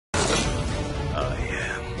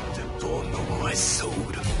my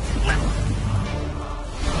sword.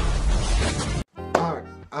 Alright,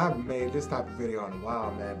 I've made this type of video in a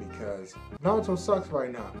while, man, because Naruto sucks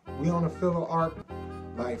right now. We on a filler arc,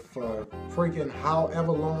 like, for freaking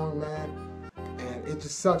however long, man, and it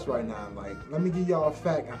just sucks right now. Like, let me give y'all a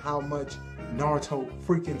fact on how much Naruto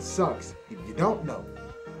freaking sucks. If you don't know,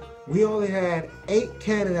 we only had 8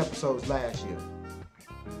 canon episodes last year.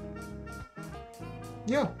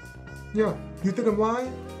 Yeah. You think I'm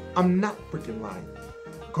lying? I'm not freaking lying.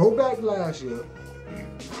 Go back last year.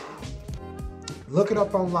 Look it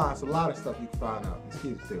up online. It's a lot of stuff you can find out.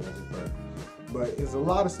 Excuse me, I just burped. But it's a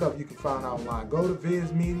lot of stuff you can find out online. Go to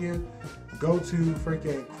Viz Media. Go to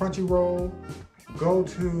freaking Crunchyroll. Go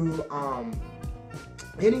to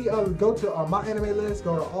any other. Go to My Anime List.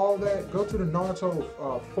 Go to all that. Go to the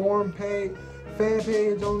Naruto forum page, fan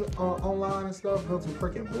page on online and stuff. Go to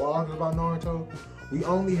freaking blogs about Naruto. We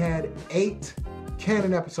only had 8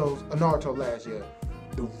 canon episodes of Naruto last year.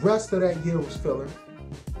 The rest of that year was filler.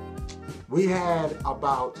 We had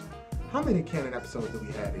about, how many canon episodes did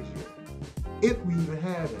we have this year? If we even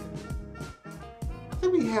had any. I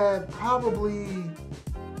think we had probably,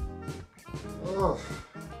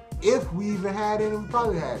 if we even had any, we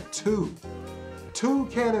probably had 2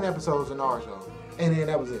 canon episodes of Naruto, and then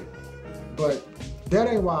that was it. But that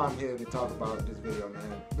ain't why I'm here to talk about this video, man.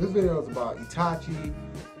 This video is about Itachi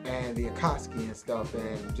and the Akatsuki and stuff,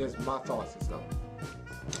 and just my thoughts and stuff.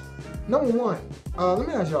 Number one, let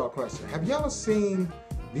me ask y'all a question. Have y'all seen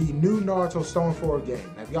the new Naruto Stormforge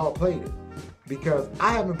game? Have y'all played it? Because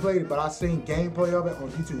I haven't played it, but I've seen gameplay of it on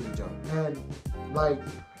YouTube and jump. And like,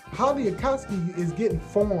 how the Akatsuki is getting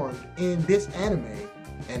formed in this anime,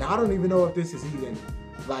 and I don't even know if this is even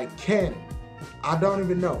like canon. I don't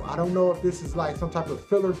even know. I don't know if this is like some type of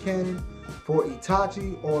filler canon for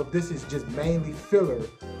Itachi, or if this is just mainly filler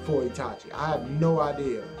for Itachi. I have no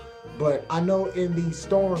idea. But I know in the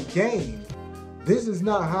Storm game, this is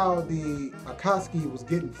not how the Akatsuki was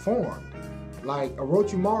getting formed. Like,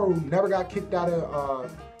 Orochimaru never got kicked out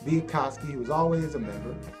of the Akatsuki. He was always a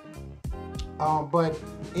member. But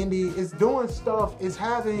in the, it's doing stuff, it's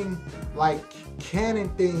having like canon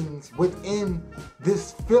things within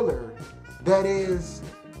this filler that is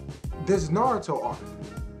this Naruto arc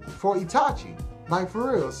for Itachi. Like,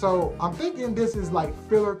 for real. So I'm thinking this is like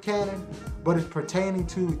filler canon, but it's pertaining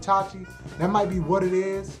to Itachi. That might be what it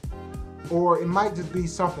is, or it might just be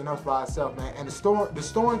something else by itself, man. And the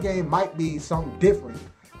Storm game might be something different,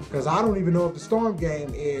 because I don't even know if the Storm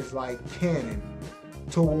game is like canon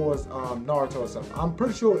towards Naruto or something. I'm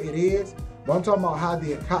pretty sure it is, but I'm talking about how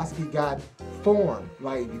the Akatsuki got formed.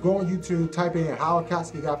 Like, you go on YouTube, type in how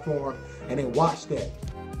Akatsuki got formed, and then watch that.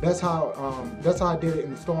 That's how I did it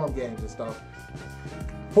in the Storm games and stuff.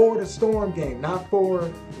 For the Storm game, not for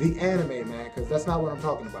the anime, man, because that's not what I'm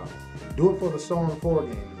talking about. Do it for the Storm 4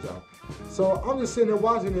 game, y'all. So I'm just sitting there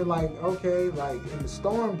watching it like, okay, like in the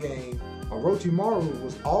Storm game, Orochimaru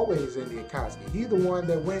was always in the Akatsuki. He's the one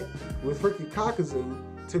that went with freaking Kakazu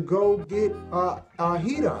to go get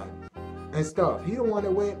Hidan and stuff. He the one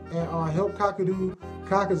that went and helped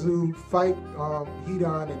Kakazu fight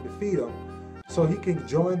Hidan and defeat him, so he can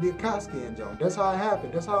join the Akatsuki and jump. That's how it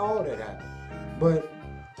happened. That's how all that happened. But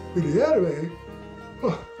with the anime,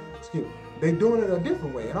 excuse me, they doing it a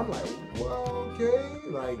different way, and I'm like, well, okay,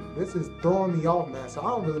 like, this is throwing me off, man. So I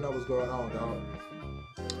don't really know what's going on, dog.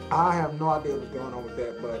 I have no idea what's going on with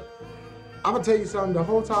that, but I'm gonna tell you something. The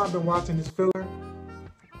whole time I've been watching this filler,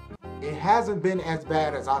 it hasn't been as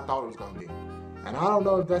bad as I thought it was gonna be. And I don't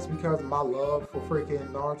know if that's because of my love for freaking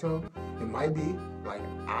Naruto. It might be. Like,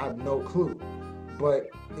 I have no clue. But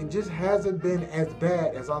it just hasn't been as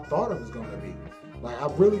bad as I thought it was gonna be. Like,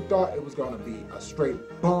 I really thought it was gonna be a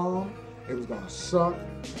straight bomb. It was gonna suck.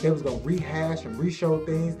 They was gonna rehash and re-show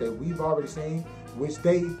things that we've already seen, which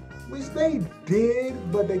they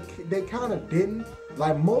did, but they kind of didn't.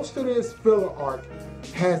 Like, most of this filler arc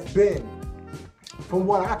has been, from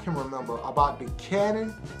what I can remember about the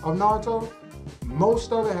canon of Naruto,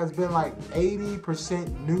 most of it has been like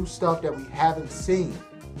 80% new stuff that we haven't seen.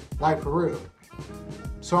 Like, for real.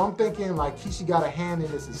 So I'm thinking like Kishi got a hand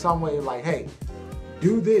in this in some way, like, hey,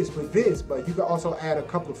 do this with this, but you can also add a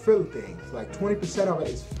couple of filler things. Like 20% of it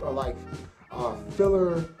is like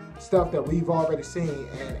filler stuff that we've already seen,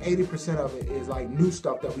 and 80% of it is like new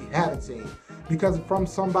stuff that we haven't seen, because from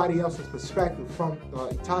somebody else's perspective, from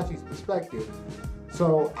Itachi's perspective.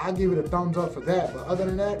 So I give it a thumbs up for that. But other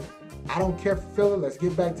than that, I don't care for filler. Let's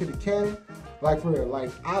get back to the canon. Like, for real, like,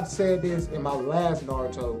 I've said this in my last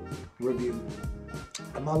Naruto review,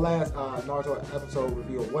 in my last Naruto episode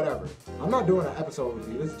review or whatever. I'm not doing an episode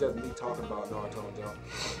review. This is just me talking about Naruto and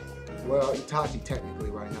Jump. well, Itachi technically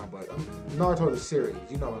right now, but Naruto the series,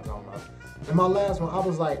 you know what I'm talking about. In my last one, I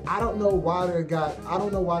was like, I don't know why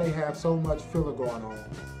they have so much filler going on,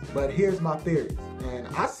 but here's my theories. And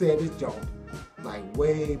I said this joke, like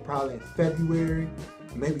way probably in February,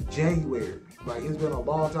 maybe January. Like it's been a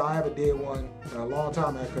long time. I haven't did one in a long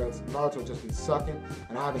time, man, because Naruto just been sucking,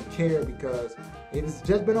 and I haven't cared because it's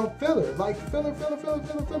just been on filler. Like filler.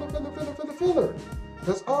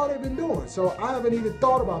 That's all they've been doing. So I haven't even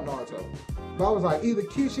thought about Naruto. But I was like, either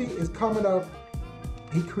Kishi is coming up,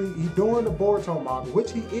 he doing the Boruto manga,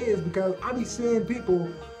 which he is, because I be seeing people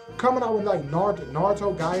coming out with like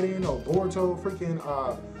Naruto Gaiden or Boruto freaking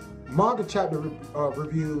manga chapter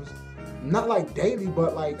reviews, not like daily,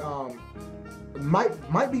 but like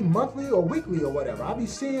might be monthly or weekly or whatever. I be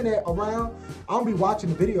seeing that around. I don't be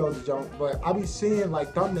watching the videos, but I be seeing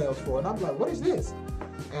like thumbnails for it, and I'm like, what is this?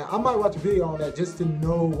 And I might watch a video on that just to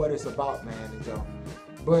know what it's about, man, and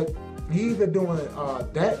but he either doing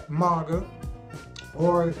that manga,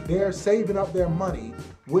 or they're saving up their money,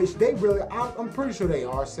 which they really, I'm pretty sure they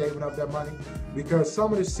are saving up their money, because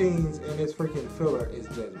some of the scenes in this freaking filler is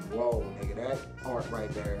just, whoa, nigga, that art right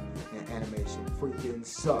there and animation freaking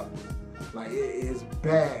sucks. Like, it is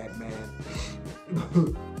bad, man.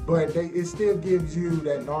 But it still gives you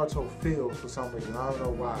that Naruto feels for some reason. I don't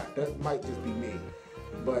know why. That might just be me.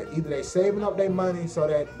 But either they saving up their money so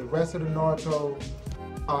that the rest of the Naruto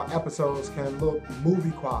episodes can look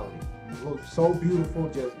movie quality. Look so beautiful,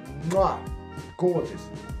 just mwah, gorgeous.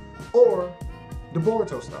 Or the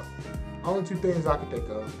Boruto stuff. Only two things I can think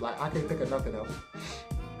of. Like, I can't think of nothing else.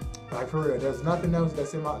 Like, for real, there's nothing else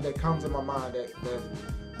that comes in my mind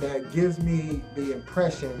that gives me the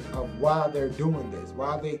impression of why they're doing this,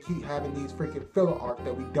 why they keep having these freaking filler arcs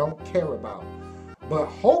that we don't care about. But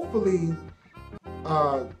hopefully,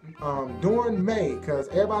 during May, because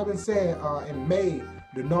everybody's been saying in May,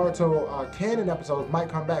 the Naruto canon episodes might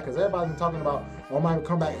come back, because everybody's been talking about, or might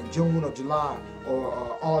come back in June or July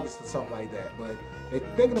or August or something like that. But they're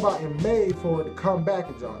thinking about in May for it to come back,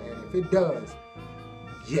 and if it does,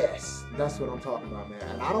 yes, that's what I'm talking about, man.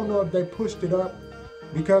 And I don't know if they pushed it up,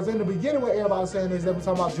 because in the beginning what everybody was saying is they were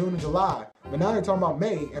talking about June and July, but now they're talking about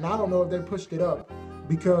May, and I don't know if they pushed it up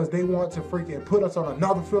because they want to freaking put us on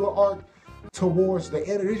another filler arc towards the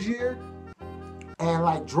end of this year, and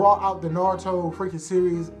like draw out the Naruto freaking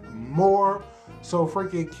series more, so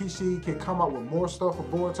freaking Kishi can come up with more stuff for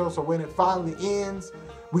Boruto, so when it finally ends,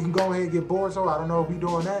 we can go ahead and get Boruto. I don't know if he's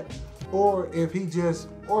doing that, or if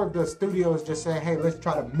the studio is just saying, hey, let's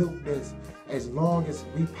try to milk this as long as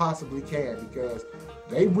we possibly can, because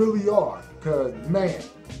they really are. Because man,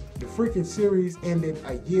 the freaking series ended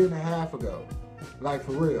a year and a half ago, like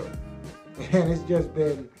for real, and it's just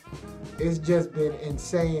been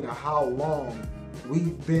insane how long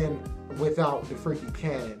we've been without the freaking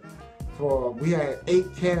canon. We had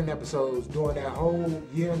 8 canon episodes during that whole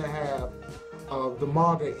year and a half of the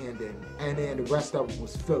manga ending, and then the rest of it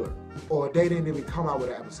was filler, or they didn't even come out with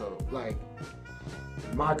an episode. Like,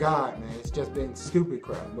 my God, man, it's just been stupid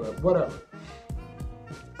crap, but whatever.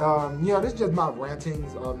 This is just my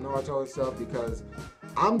rantings of Naruto and stuff, because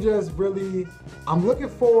I'm looking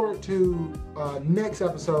forward to next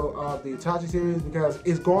episode of the Itachi series, because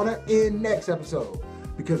it's gonna end next episode.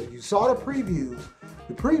 Because if you saw the previews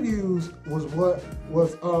was what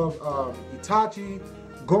was of Itachi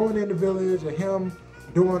going in the village, and him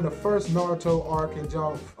doing the first Naruto arc, and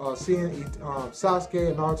seeing Sasuke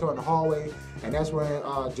and Naruto in the hallway, and that's when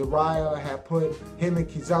Jiraiya had put him and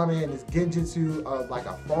Kizame in this genjutsu of like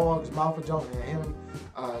a frog's mouth and jump, and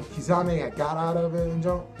Kizame had got out of it and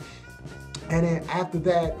jump. And then after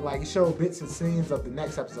that, like, it showed bits and scenes of the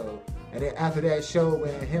next episode. And then after that, it showed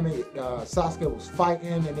when him and Sasuke was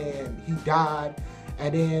fighting, and then he died.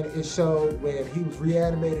 And then it showed when he was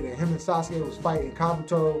reanimated, and him and Sasuke was fighting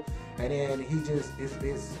Kabuto. And then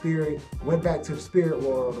his spirit went back to the spirit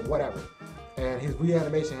world or whatever. And his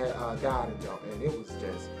reanimation had died and jumped. And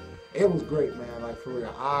it was great, man. Like, for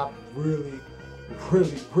real, I really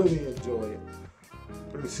enjoyed it.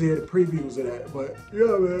 See the previews of that, but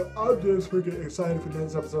yeah, man, I'm just freaking excited for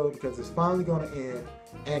next episode, because it's finally going to end,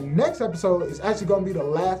 and next episode is actually going to be the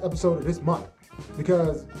last episode of this month,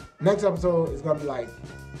 because next episode is going to be like,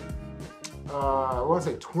 I want to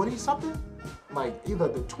say 20 something, like either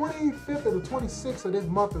the 25th or the 26th of this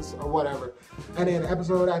month or whatever, and then the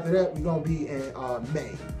episode after that we're going to be in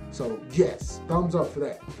May. So yes, thumbs up for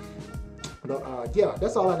that. But yeah,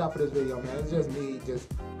 that's all I got for this video, man. It's just me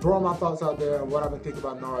just throwing my thoughts out there and what I've been thinking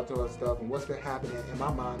about Naruto and stuff, and what's been happening in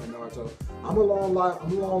my mind in Naruto. I'm a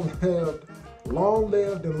long-lived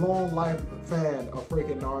long-lived and long-life fan of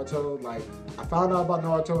freaking Naruto. Like, I found out about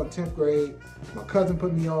Naruto in 10th grade. My cousin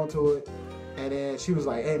put me onto it. And then she was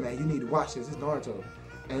like, hey man, you need to watch this. It's Naruto.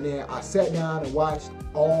 And then I sat down and watched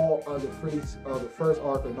all of the first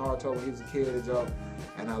arc of Naruto when he was a kid and stuff.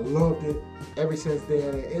 And I loved it ever since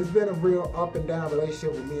then. And it's been a real up and down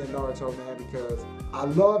relationship with me and Naruto, man, because I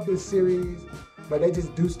love this series, but they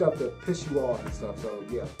just do stuff to piss you off and stuff. So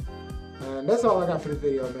yeah. And that's all I got for this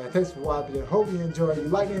video, man. Thanks for watching. Hope you enjoyed. If you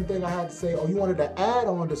liked anything I had to say, or you wanted to add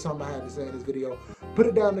on to something I had to say in this video, put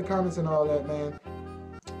it down in the comments and all that, man.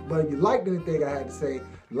 But if you liked anything I had to say,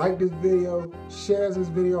 like this video, share this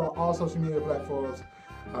video on all social media platforms,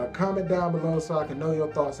 comment down below so I can know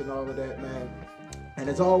your thoughts and all of that, man. And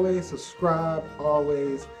as always, subscribe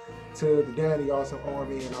always to the Danny Awesome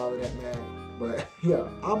Army and all of that, man. But yeah,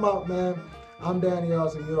 I'm out, man. I'm Danny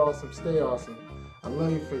Awesome. You're awesome. Stay awesome. I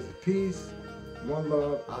love you, face of peace. One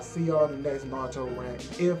love. I'll see y'all in the next Naruto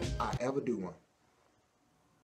rant if I ever do one.